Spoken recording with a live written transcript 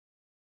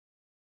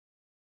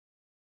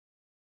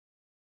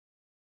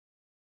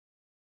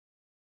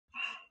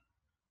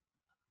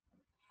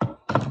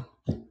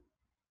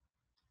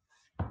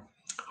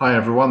Hi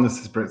everyone, this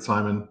is Britt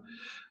Simon.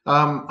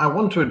 I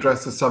want to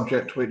address a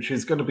subject which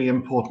is going to be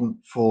important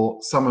for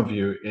some of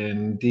you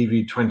in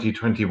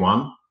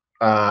DV2021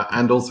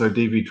 and also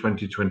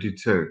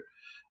DV2022.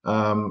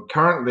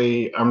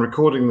 Currently, I'm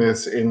recording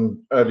this in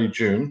early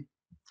June,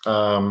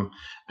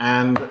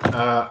 and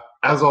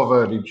as of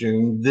early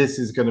June, this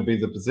is going to be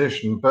the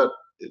position, but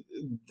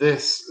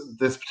this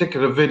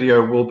particular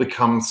video will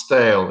become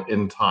stale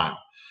in time.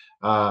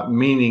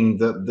 Meaning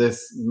that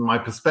my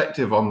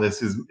perspective on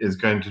this is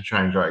going to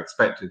change. I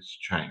expect it to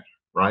change,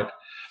 right?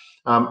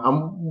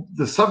 And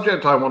the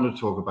subject I want to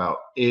talk about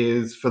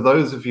is for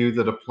those of you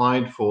that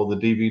applied for the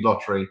DV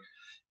lottery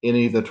in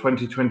either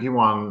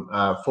 2021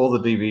 for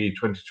the DV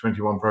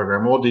 2021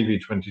 program or DV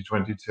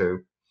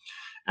 2022,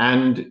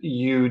 and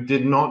you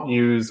did not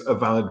use a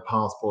valid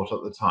passport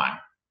at the time.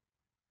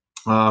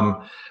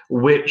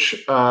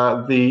 Which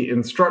the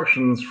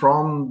instructions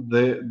from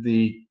the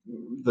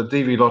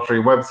DV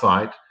lottery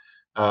website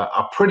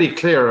are pretty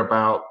clear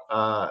about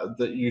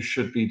that you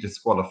should be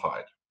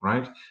disqualified,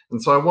 right?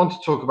 And so I want to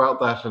talk about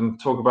that and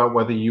talk about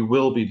whether you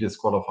will be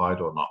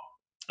disqualified or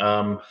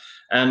not.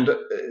 And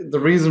the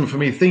reason for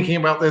me thinking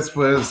about this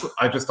was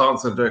I just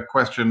answered a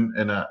question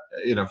in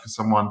for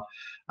someone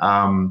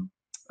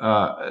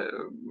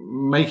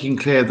making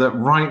clear that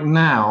right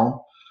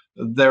now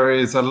there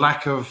is a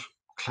lack of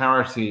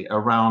clarity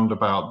around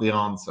about the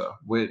answer,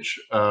 which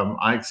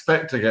I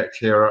expect to get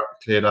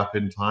cleared up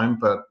in time,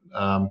 but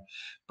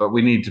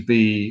we need to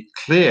be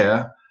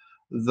clear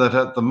that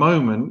at the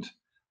moment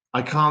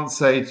I can't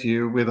say to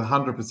you with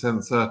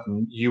 100%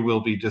 certain you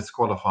will be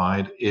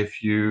disqualified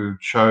if you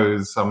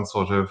chose some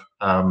sort of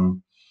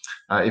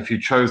if you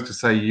chose to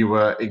say you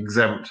were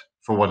exempt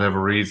for whatever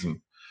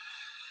reason.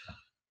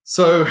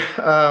 So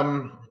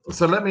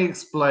so let me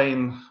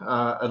explain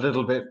a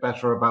little bit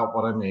better about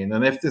what I mean.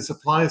 And if this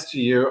applies to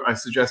you, I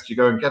suggest you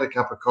go and get a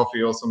cup of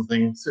coffee or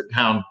something, sit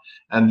down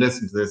and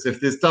listen to this.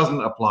 If this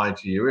doesn't apply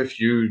to you,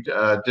 if you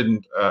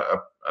didn't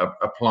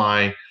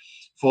apply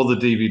for the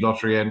DV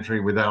lottery entry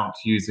without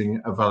using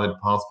a valid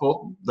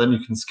passport, then you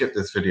can skip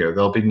this video.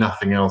 There'll be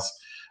nothing else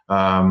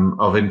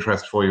of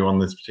interest for you on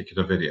this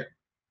particular video.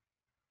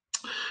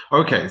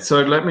 Okay,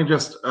 so let me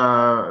just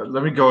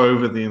let me go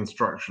over the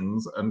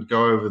instructions and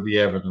go over the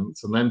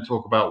evidence, and then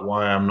talk about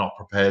why I'm not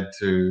prepared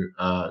to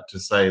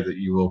say that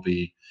you will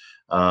be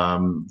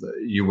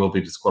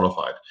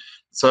disqualified.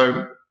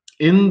 So,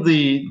 in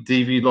the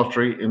DV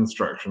lottery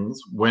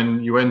instructions,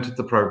 when you entered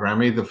the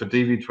program, either for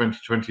DV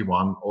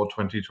 2021 or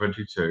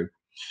 2022,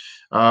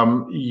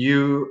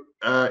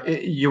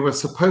 you were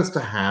supposed to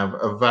have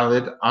a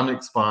valid,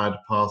 unexpired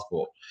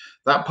passport.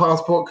 That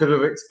passport could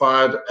have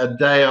expired a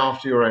day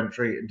after your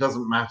entry. It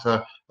doesn't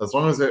matter. As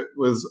long as it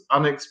was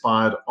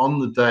unexpired on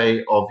the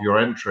day of your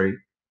entry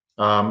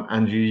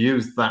and you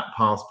used that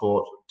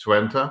passport to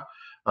enter,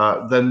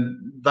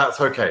 then that's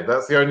okay.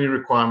 That's the only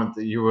requirement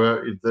that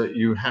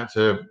you had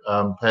to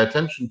pay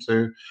attention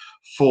to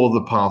for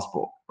the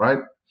passport,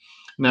 right?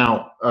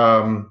 Now,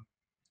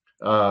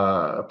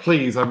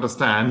 please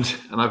understand,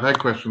 and I've had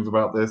questions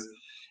about this,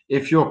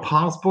 if your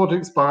passport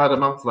expired a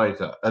month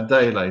later, a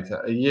day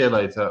later, a year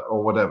later,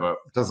 or whatever,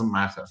 it doesn't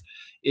matter.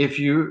 If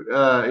you,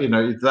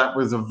 that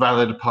was a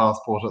valid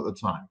passport at the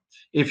time.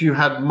 If you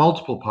had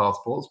multiple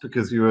passports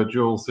because you were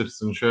dual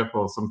citizenship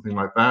or something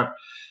like that,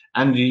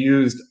 and you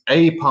used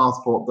a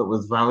passport that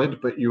was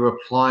valid, but you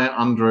apply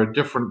under a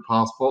different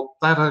passport,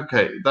 that's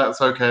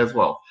okay as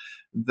well.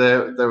 They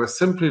were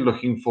simply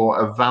looking for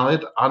a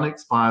valid,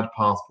 unexpired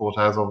passport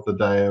as of the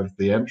day of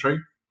the entry.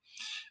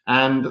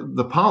 And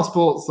the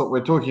passports that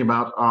we're talking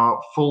about are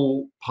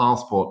full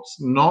passports,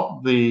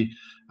 not the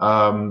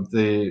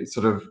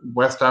sort of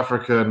West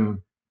African.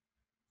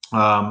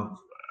 There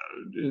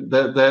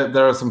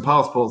are some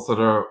passports that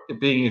are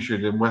being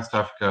issued in West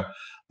Africa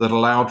that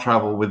allow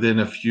travel within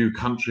a few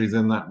countries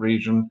in that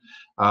region.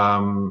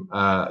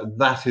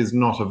 That is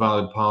not a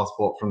valid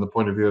passport from the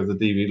point of view of the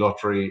DV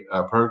lottery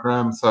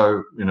program.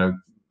 So,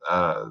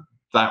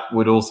 that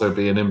would also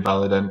be an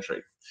invalid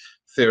entry,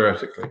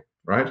 theoretically,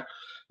 right?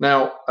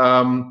 Now,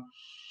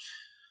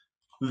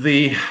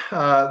 the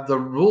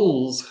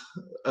rules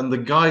and the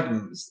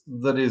guidance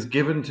that is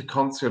given to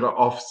consular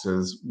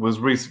officers was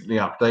recently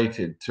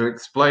updated to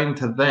explain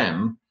to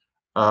them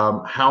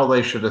how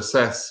they should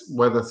assess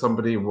whether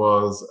somebody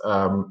was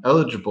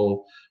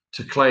eligible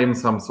to claim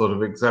some sort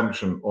of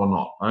exemption or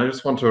not. I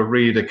just want to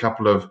read a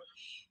couple of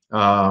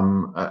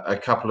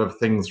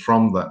things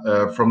from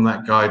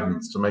that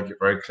guidance to make it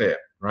very clear.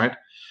 Right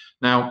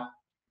now,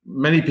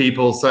 many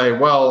people say,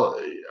 well,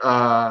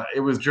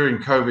 it was during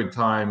COVID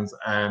times,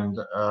 and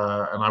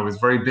I was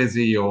very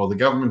busy, or the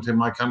government in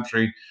my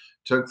country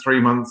took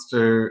 3 months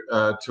to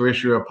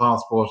issue a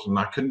passport, and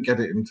I couldn't get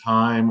it in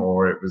time,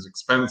 or it was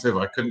expensive.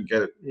 I couldn't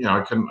get it.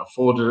 I couldn't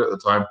afford it at the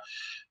time.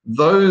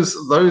 Those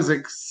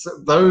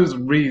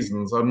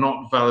reasons are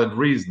not valid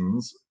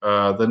reasons.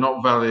 They're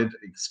not valid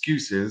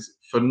excuses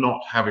for not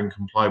having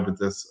complied with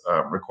this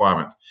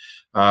requirement.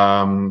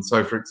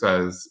 So for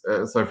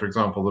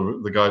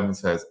example, the guidance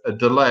says a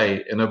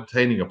delay in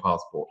obtaining a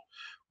passport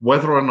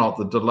whether or not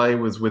the delay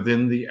was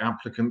within the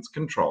applicant's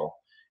control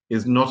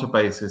is not a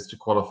basis to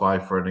qualify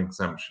for an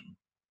exemption.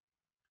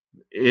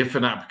 If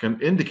an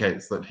applicant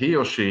indicates that he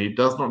or she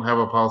does not have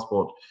a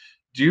passport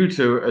due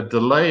to a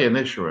delay in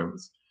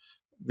issuance,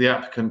 the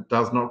applicant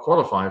does not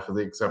qualify for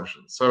the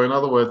exemption. So in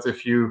other words,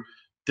 if you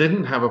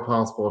didn't have a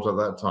passport at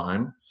that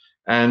time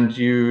and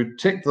you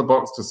ticked the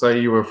box to say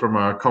you were from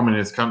a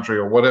communist country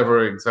or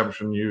whatever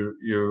exemption you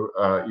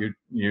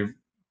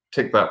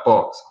tick that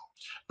box,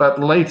 but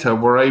later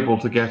were able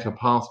to get a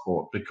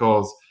passport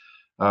because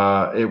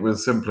it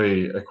was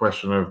simply a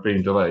question of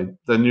being delayed,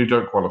 then you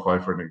don't qualify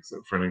for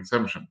an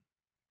exemption.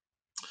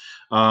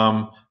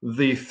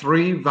 The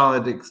three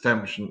valid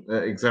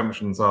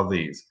exemptions are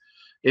these: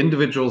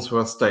 individuals who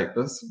are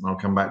stateless, and I'll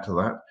come back to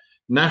that;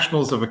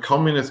 nationals of a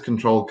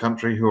communist-controlled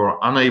country who are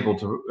unable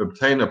to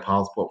obtain a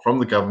passport from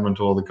the government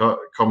or the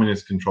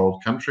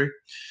communist-controlled country;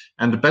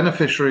 and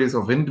beneficiaries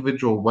of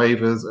individual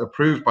waivers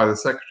approved by the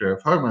Secretary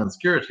of Homeland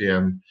Security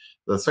and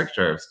the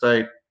Secretary of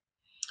State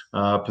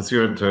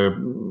pursuant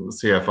to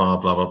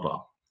CFR blah, blah,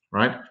 blah,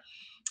 right?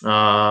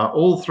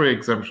 All three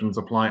exemptions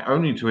apply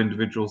only to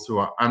individuals who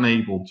are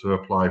unable to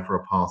apply for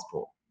a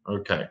passport.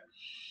 Okay.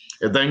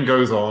 It then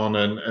goes on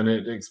and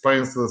it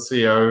explains to the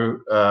CO,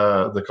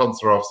 the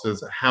consular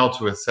officers, how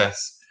to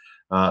assess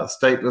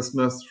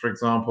statelessness, for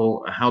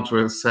example, how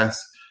to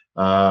assess,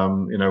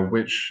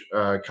 which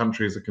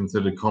countries are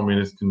considered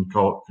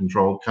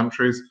communist-controlled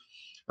countries,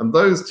 and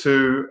those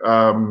two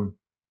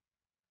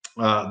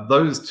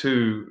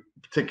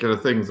particular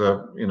things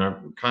are,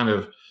 kind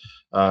of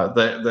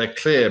they're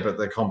clear, but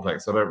they're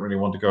complex. I don't really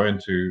want to go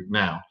into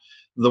now.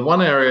 The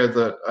one area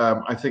that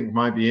I think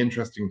might be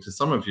interesting to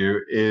some of you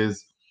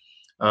is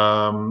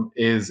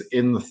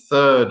in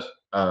the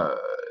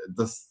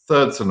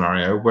third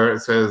scenario, where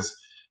it says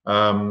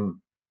the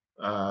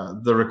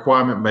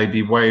requirement may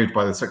be waived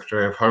by the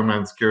Secretary of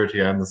Homeland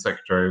Security and the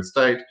Secretary of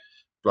State,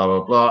 blah,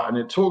 blah, blah. And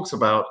it talks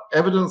about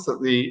evidence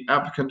that the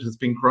applicant has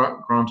been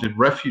granted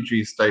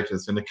refugee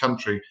status in a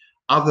country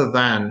other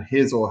than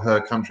his or her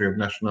country of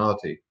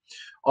nationality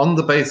on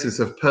the basis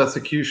of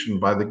persecution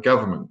by the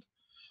government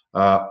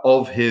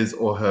of his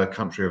or her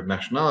country of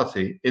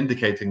nationality,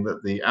 indicating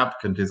that the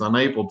applicant is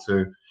unable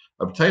to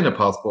obtain a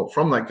passport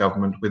from that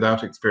government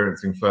without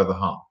experiencing further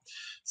harm.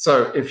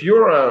 So if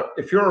you're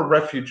a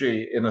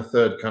refugee in a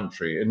third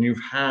country and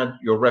you've had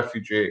your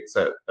refugee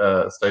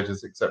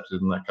status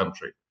accepted in that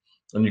country,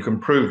 and you can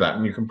prove that,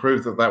 and you can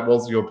prove that that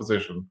was your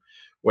position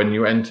when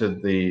you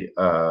entered the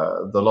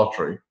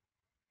lottery,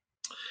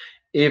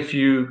 if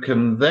you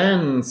can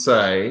then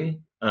say,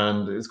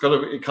 and it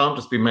can't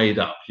just be made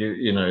up,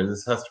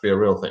 this has to be a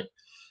real thing.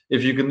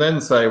 If you can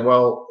then say,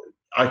 well,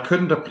 I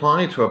couldn't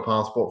apply to a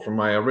passport from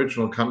my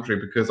original country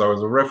because I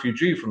was a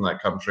refugee from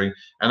that country,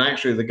 and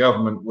actually the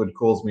government would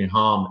cause me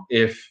harm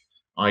if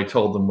I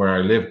told them where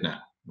I lived now,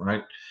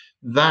 right?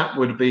 That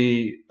would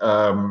be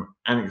an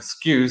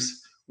excuse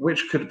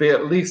which could be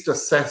at least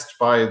assessed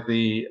by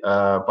the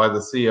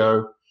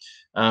CO,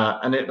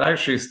 and it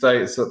actually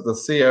states that the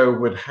CO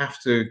would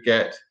have to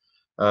get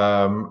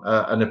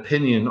an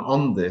opinion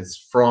on this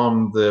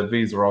from the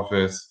visa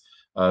office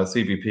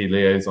CBP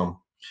liaison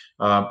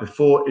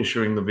before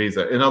issuing the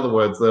visa. In other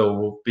words, there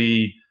will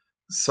be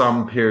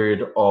some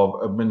period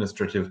of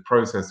administrative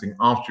processing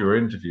after your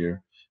interview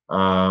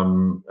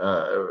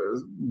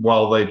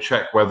while they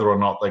check whether or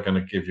not they're going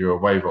to give you a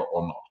waiver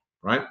or not,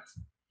 right?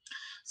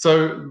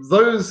 So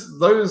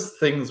those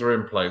things are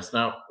in place.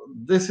 Now,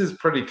 this is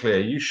pretty clear.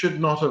 You should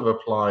not have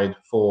applied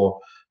for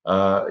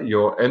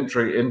your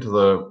entry into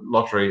the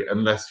lottery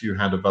unless you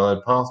had a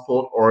valid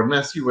passport, or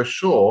unless you were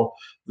sure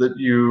that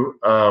you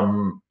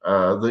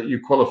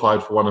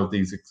qualified for one of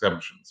these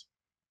exemptions.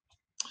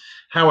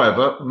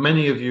 However,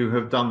 many of you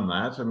have done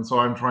that, and so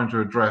I'm trying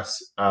to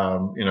address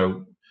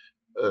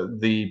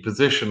the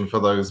position for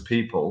those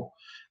people.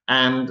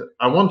 And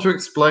I want to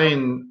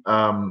explain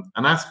an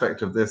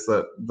aspect of this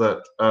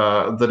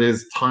that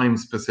is time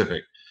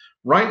specific.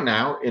 Right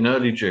now, in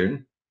early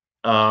June,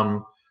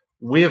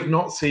 we have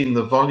not seen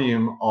the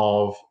volume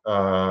of,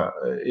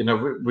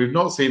 we've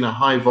not seen a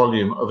high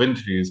volume of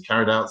interviews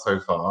carried out so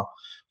far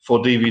for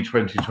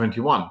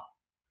DV2021.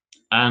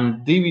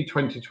 And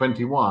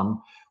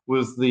DV2021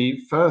 was the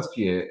first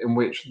year in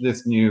which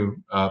this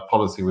new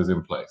policy was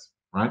in place,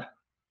 right?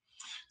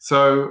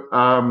 So,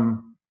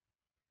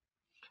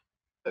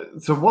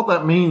 so what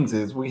that means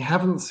is we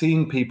haven't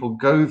seen people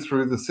go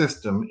through the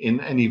system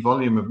in any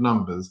volume of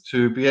numbers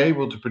to be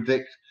able to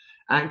predict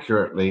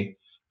accurately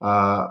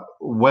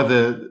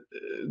whether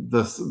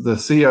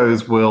the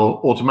COs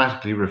will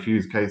automatically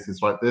refuse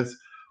cases like this,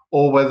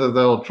 or whether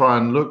they'll try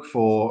and look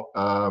for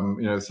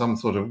some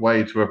sort of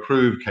way to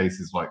approve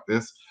cases like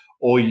this,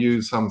 or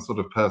use some sort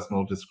of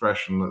personal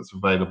discretion that's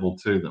available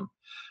to them.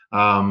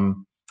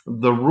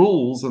 The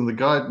rules and the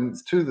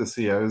guidance to the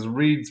COs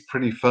reads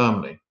pretty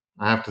firmly.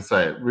 I have to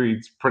say, it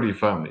reads pretty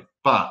firmly.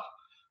 But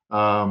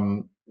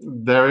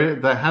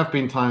there have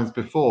been times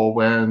before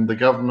when the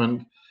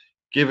government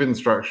give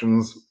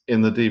instructions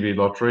in the DV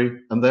lottery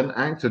and then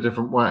act a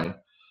different way.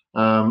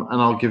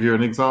 And I'll give you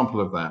an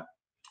example of that.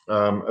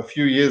 a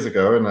few years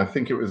ago, and I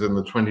think it was in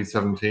the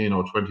 2017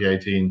 or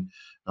 2018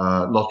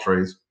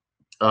 lotteries,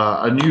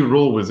 a new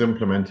rule was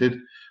implemented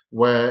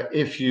where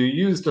if you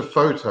used a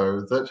photo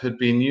that had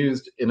been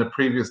used in a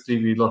previous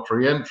DV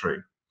lottery entry,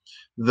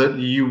 that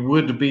you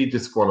would be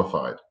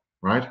disqualified,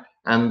 right?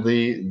 And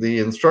the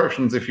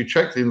instructions, if you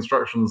check the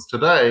instructions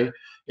today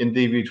in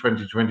DV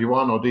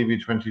 2021 or DV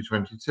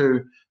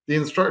 2022, the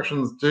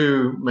instructions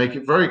do make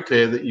it very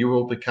clear that you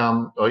will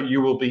become, or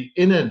you will be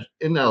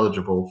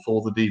ineligible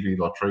for the DV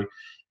lottery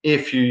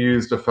if you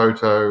used a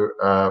photo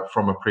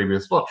from a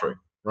previous lottery,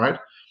 right?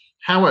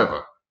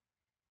 However,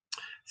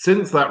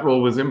 since that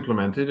rule was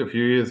implemented a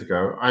few years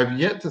ago, I've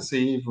yet to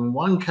see even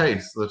one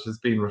case that has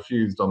been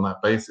refused on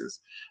that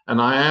basis.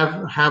 And I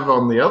have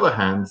on the other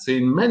hand,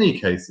 seen many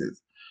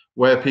cases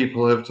where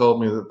people have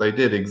told me that they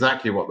did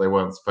exactly what they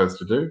weren't supposed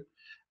to do,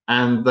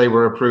 and they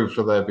were approved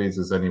for their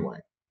visas anyway.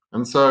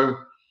 And so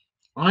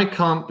I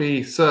can't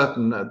be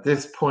certain at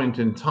this point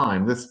in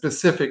time, this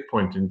specific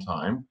point in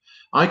time,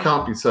 I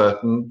can't be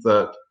certain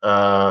that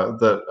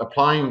that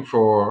applying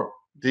for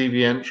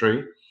DV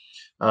entry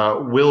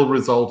will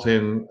result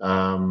in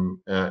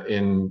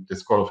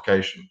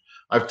disqualification.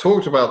 I've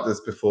talked about this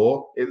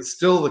before. It's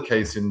still the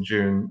case in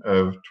June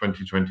of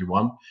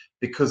 2021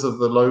 because of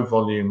the low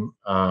volume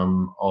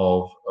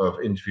of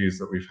interviews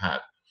that we've had.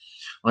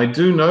 I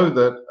do know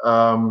that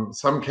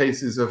some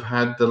cases have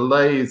had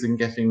delays in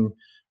getting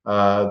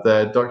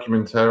their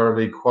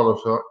documentarily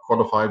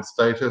qualified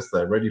status,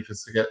 they're ready for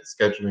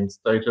scheduling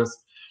status,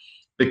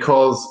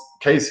 because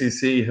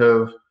KCC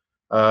have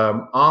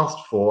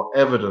asked for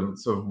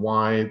evidence of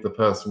why the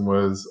person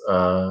was,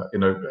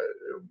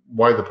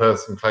 why the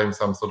person claimed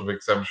some sort of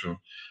exemption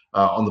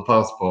on the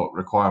passport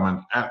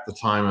requirement at the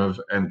time of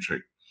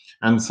entry.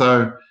 And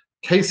so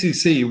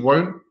KCC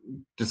won't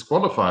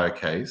disqualify a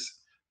case,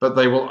 but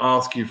they will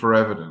ask you for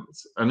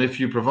evidence. And if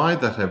you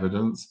provide that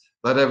evidence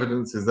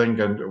is then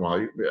going to,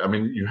 well, I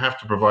mean, you have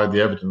to provide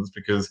the evidence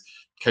because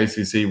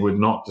KCC would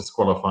not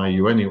disqualify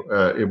you anyway,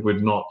 it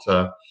would not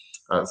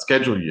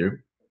schedule you,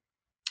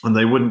 and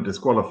they wouldn't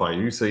disqualify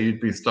you, so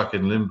you'd be stuck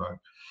in limbo.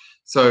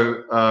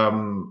 So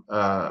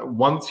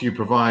once you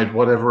provide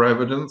whatever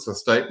evidence, a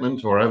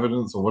statement or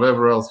evidence or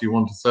whatever else you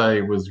want to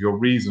say was your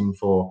reason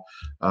for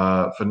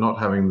not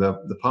having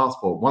the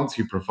passport, once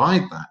you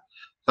provide that,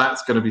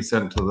 that's going to be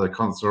sent to the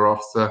consular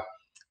officer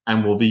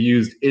and will be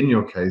used in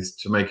your case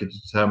to make a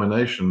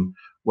determination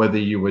whether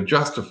you were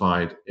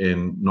justified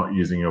in not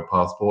using your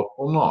passport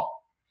or not.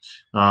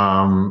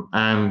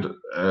 And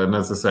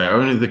as I say,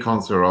 only the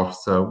consular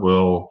officer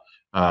will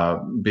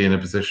be in a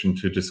position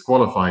to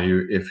disqualify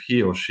you if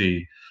he or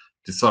she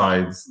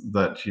decides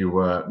that you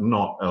were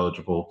not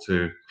eligible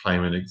to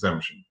claim an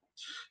exemption.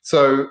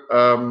 So,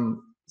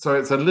 so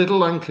it's a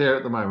little unclear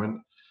at the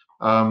moment.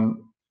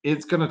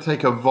 It's going to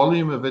take a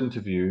volume of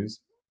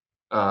interviews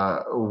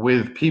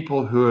with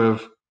people who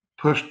have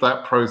pushed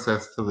that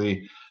process to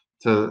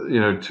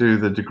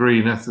the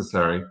degree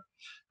necessary,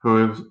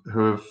 who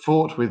have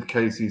fought with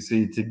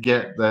KCC to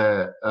get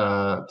their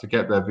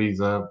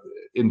visa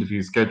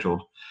interview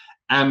scheduled,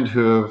 and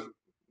who have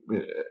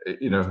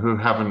who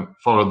haven't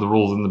followed the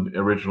rules in the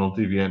original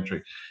DV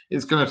entry.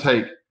 It's going to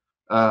take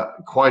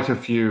quite a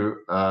few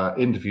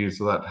interviews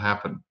for that to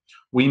happen.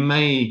 We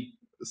may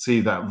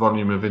see that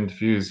volume of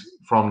interviews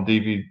from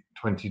DV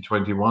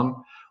 2021.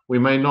 We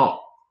may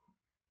not.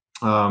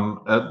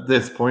 At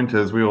this point,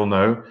 as we all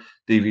know,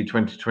 DV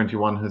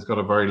 2021 has got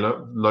a very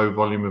low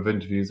volume of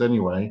interviews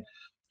anyway,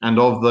 and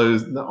of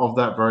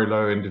that very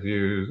low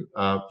interview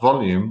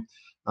volume,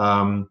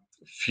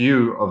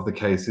 few of the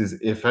cases,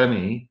 if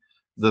any,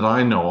 that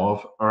I know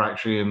of are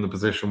actually in the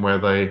position where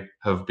they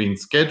have been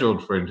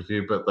scheduled for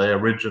interview, but they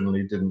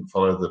originally didn't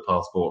follow the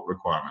passport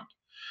requirement.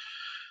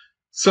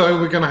 So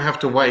we're going to have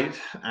to wait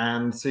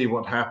and see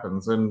what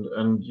happens.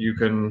 And you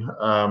can,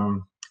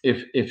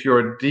 if you're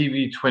a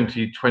DV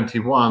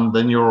 2021,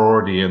 then you're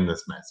already in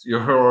this mess.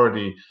 You're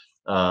already,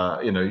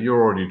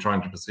 you're already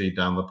trying to proceed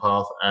down the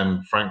path,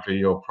 and frankly,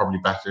 you're probably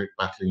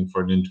battling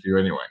for an interview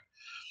anyway.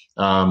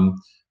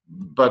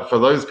 But for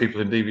those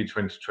people in DV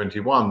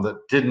 2021 that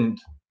didn't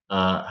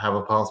have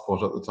a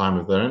passport at the time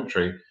of their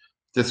entry,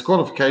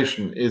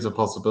 disqualification is a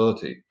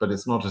possibility, but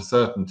it's not a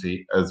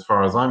certainty as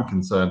far as I'm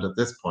concerned at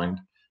this point,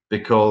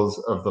 because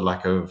of the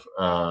lack of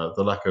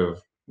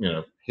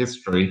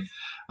history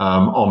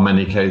on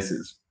many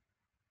cases.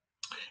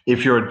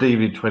 If you're a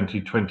DV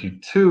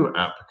 2022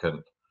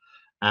 applicant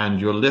and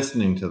you're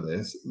listening to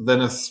this,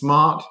 then a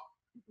smart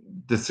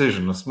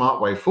decision, a smart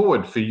way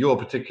forward for your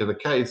particular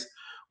case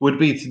would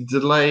be to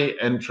delay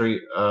entry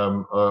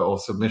or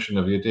submission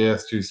of your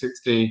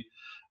DS-260,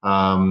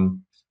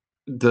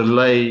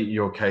 delay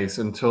your case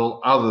until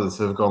others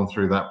have gone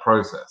through that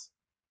process.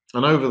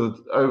 And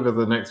over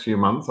the next few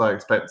months, I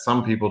expect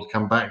some people to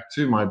come back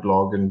to my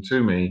blog and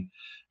to me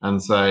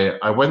and say,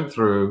 I went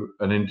through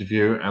an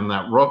interview and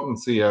that rotten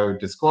CO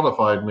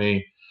disqualified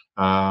me,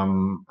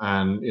 and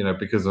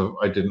because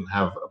I didn't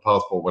have a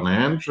passport when I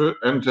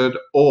entered,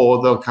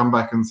 or they'll come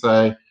back and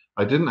say,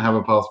 I didn't have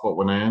a passport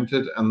when I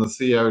entered, and the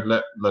CO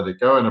let it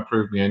go and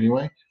approved me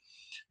anyway.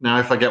 Now,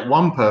 if I get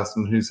one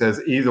person who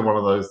says either one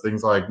of those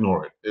things, I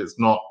ignore it. It's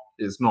not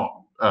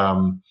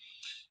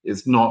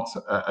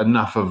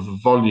enough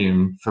of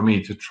volume for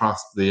me to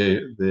trust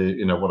the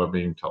what I'm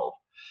being told.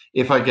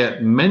 If I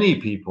get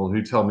many people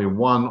who tell me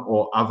one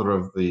or other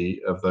of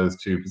those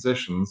two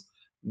positions,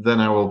 then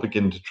I will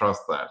begin to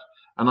trust that.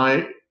 And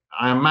I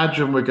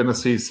imagine we're going to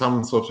see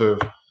some sort of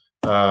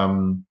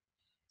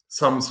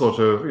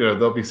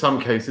there'll be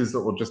some cases that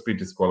will just be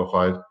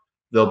disqualified.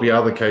 There'll be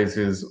other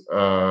cases,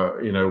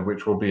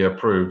 which will be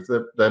approved.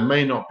 There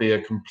may not be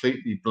a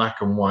completely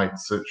black and white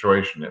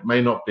situation. It may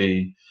not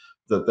be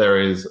that there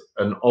is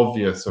an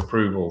obvious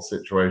approval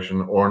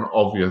situation or an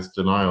obvious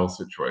denial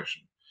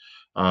situation.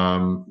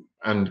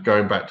 And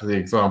going back to the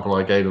example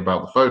I gave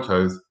about the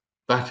photos,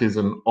 that is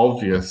an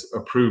obvious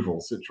approval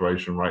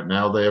situation right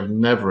now. They have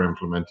never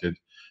implemented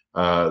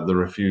the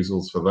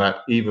refusals for that,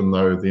 even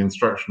though the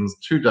instructions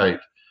to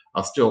date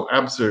are still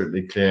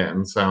absolutely clear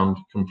and sound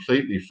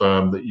completely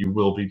firm that you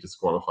will be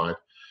disqualified.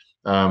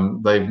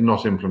 They've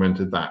not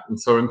implemented that. And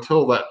so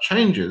until that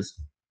changes,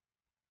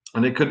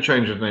 and it could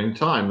change at any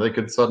time, they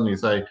could suddenly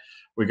say,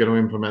 we're going to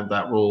implement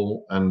that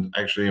rule and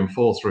actually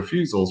enforce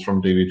refusals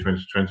from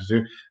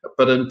DV2022.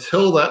 But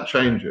until that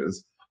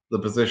changes, the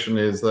position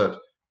is that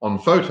on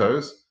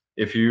photos,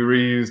 if you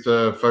reused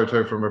a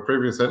photo from a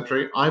previous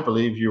entry, I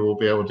believe you will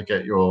be able to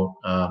get your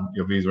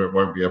visa. It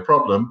won't be a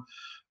problem.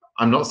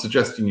 I'm not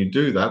suggesting you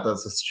do that.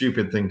 That's a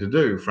stupid thing to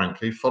do,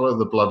 frankly. Follow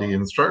the bloody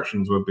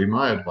instructions would be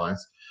my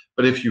advice.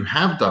 But if you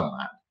have done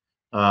that,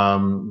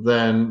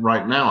 then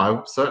right now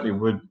I certainly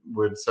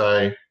would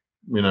say,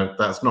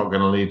 that's not going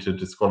to lead to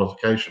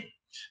disqualification.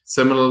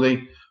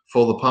 Similarly,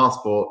 for the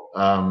passport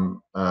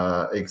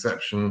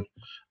exception,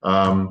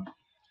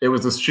 it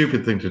was a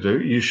stupid thing to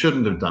do. You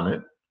shouldn't have done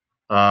it.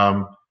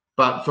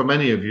 But for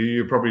many of you,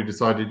 you probably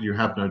decided you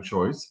have no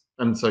choice,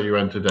 and so you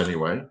entered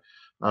anyway.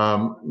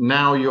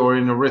 Now you're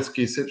in a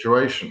risky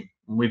situation.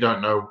 We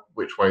don't know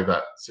which way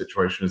that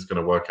situation is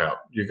going to work out.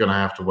 You're going to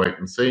have to wait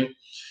and see.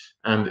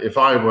 And if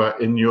I were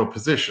in your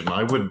position,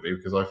 I wouldn't be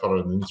because I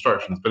followed the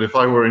instructions, but if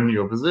I were in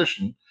your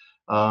position,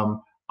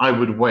 I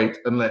would wait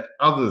and let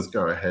others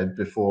go ahead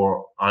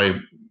before I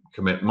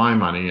commit my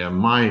money and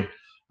my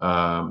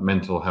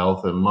mental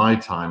health and my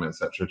time,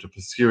 etc., to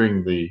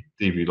pursuing the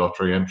DV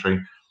lottery entry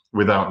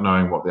without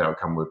knowing what the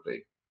outcome would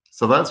be.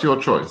 So that's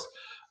your choice.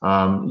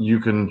 You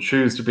can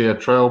choose to be a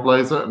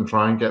trailblazer and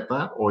try and get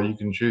that, or you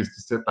can choose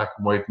to sit back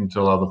and wait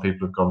until other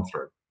people have gone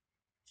through.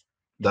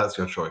 That's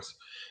your choice.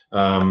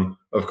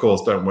 Of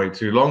course, don't wait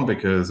too long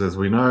because, as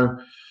we know,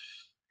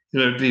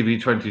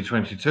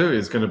 DV2022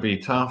 is going to be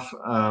tough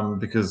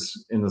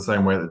because in the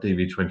same way that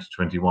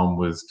DV2021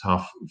 was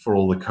tough for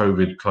all the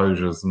COVID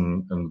closures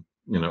and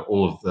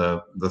all of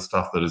the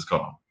stuff that has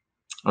gone on.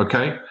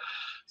 Okay,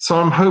 so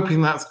I'm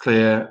hoping that's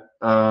clear.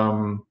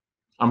 I'm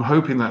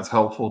hoping that's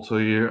helpful to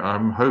you.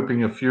 I'm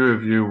hoping a few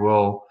of you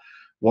will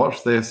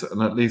watch this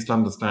and at least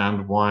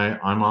understand why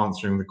I'm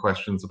answering the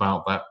questions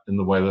about that in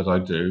the way that I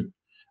do.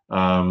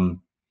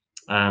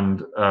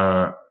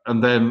 And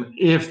then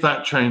if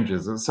that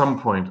changes at some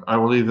point, I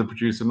will either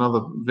produce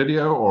another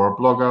video or a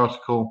blog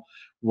article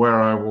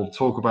where I will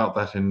talk about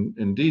that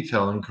in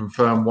detail and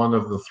confirm one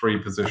of the three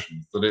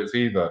positions, that it's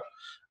either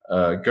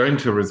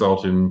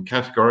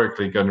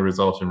categorically going to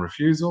result in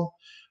refusal,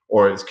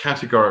 or it's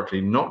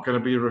categorically not going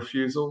to be a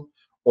refusal,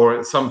 or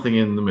it's something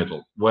in the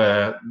middle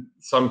where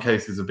some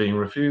cases are being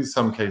refused,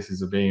 some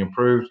cases are being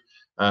approved,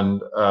 and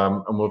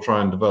we'll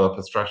try and develop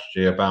a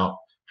strategy about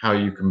how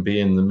you can be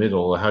in the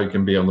middle, or how you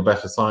can be on the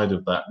better side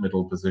of that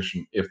middle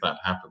position if that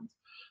happens.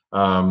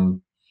 I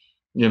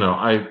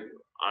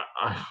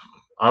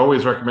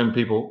always recommend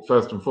people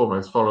first and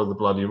foremost follow the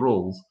bloody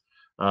rules.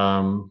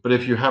 But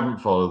if you haven't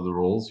followed the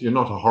rules, you're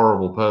not a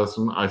horrible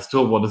person. I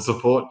still want to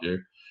support you.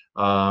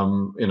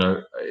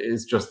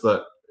 It's just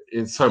that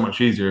it's so much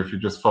easier if you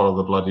just follow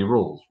the bloody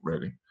rules.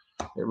 Really,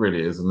 it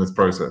really is in this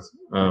process.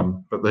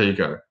 But there you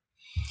go.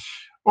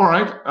 All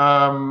right.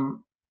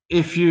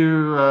 If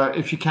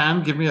you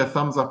can, give me a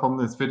thumbs up on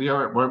this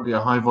video. It won't be a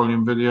high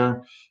volume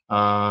video.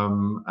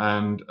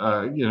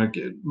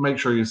 Make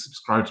sure you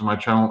subscribe to my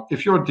channel.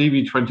 If you're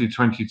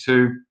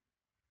DV2022,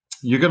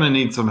 you're going to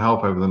need some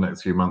help over the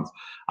next few months.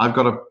 I've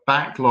got a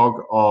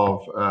backlog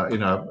of,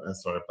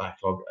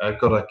 I've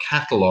got a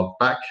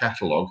back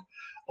catalog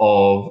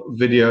of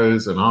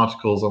videos and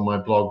articles on my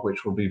blog,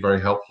 which will be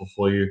very helpful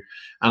for you.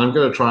 And I'm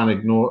going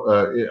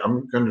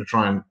to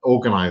try and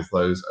organize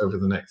those over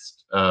the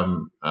next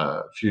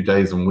few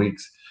days and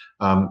weeks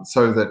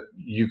so that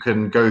you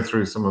can go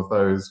through some of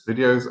those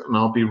videos, and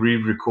I'll be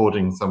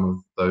re-recording some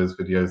of those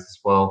videos as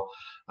well,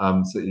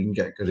 so that you can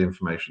get good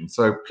information.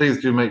 So please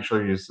do make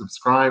sure you're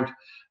subscribed.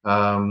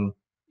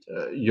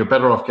 You're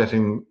better off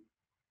getting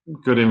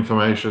good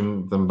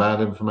information than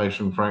bad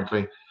information,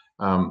 frankly.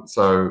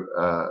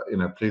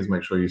 Please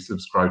make sure you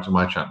subscribe to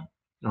my channel.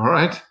 All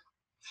right.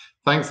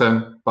 Thanks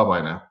then.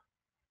 Bye-bye now.